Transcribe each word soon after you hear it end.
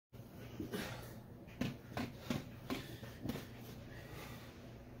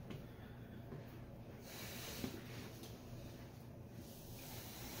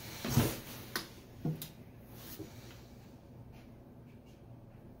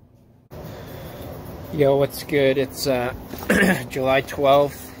Yo, what's good? It's July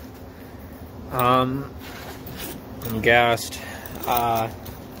 12th. I'm gassed.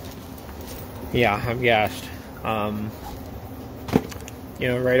 Yeah, I'm gassed. Right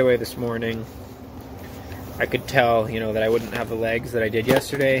away this morning, I could tell, that I wouldn't have the legs that I did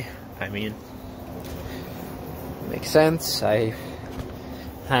yesterday. I mean, makes sense. I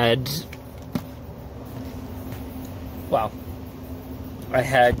had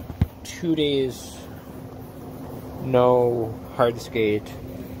 2 days no hard skate.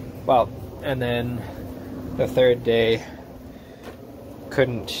 And then the third day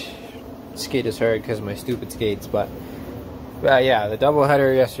couldn't skate as hard because of my stupid skates. But yeah, the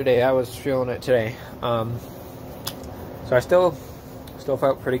doubleheader yesterday, I was feeling it today. So I still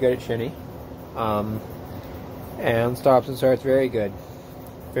felt pretty good at shinny. And stops and starts, very good.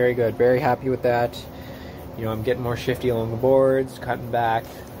 Very good. Very happy with that. I'm getting more shifty along the boards, cutting back,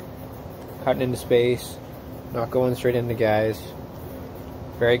 cutting into space, not going straight into guys.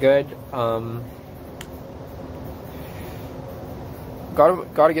 Very good. Got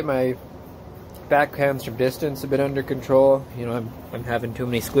to get my backhands from distance a bit under control. I'm having too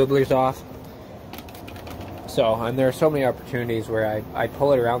many squibblers off. And there are so many opportunities where I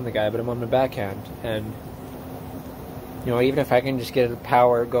pull it around the guy, but I'm on my backhand. And, even if I can just get a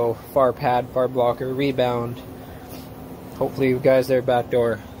power, go far pad, far blocker, rebound, hopefully you guys there back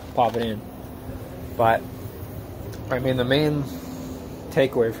door, pop it in. But, I mean, the main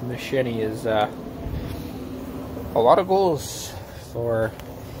takeaway from this shinny is a lot of goals for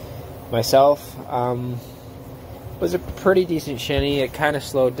myself. It was a pretty decent shinny. It kind of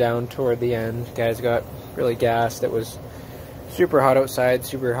slowed down toward the end. Guys got really gassed. It was super hot outside,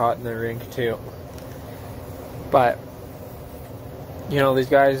 super hot in the rink too. But these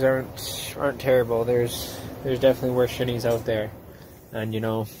guys aren't terrible. There's definitely worse shinnies out there, and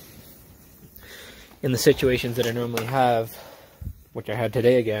in the situations that I normally have, which I had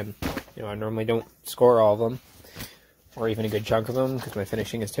today again, I normally don't score all of them, or even a good chunk of them, because my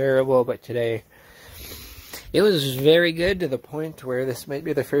finishing is terrible. But today, it was very good, to the point where this might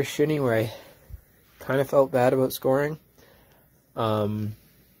be the first shinny where I kind of felt bad about scoring.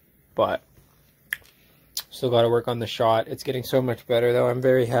 But still got to work on the shot. It's getting so much better, though. I'm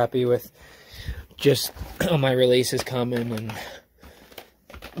very happy with just how my release is coming, and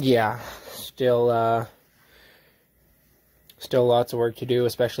yeah, still lots of work to do,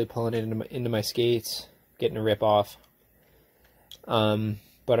 especially pulling it into my skates, getting a rip off. But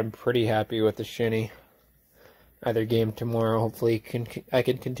I'm pretty happy with the shinny. Either game tomorrow, hopefully I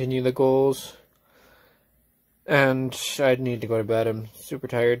can continue the goals. And I'd need to go to bed. I'm super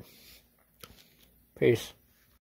tired. Peace.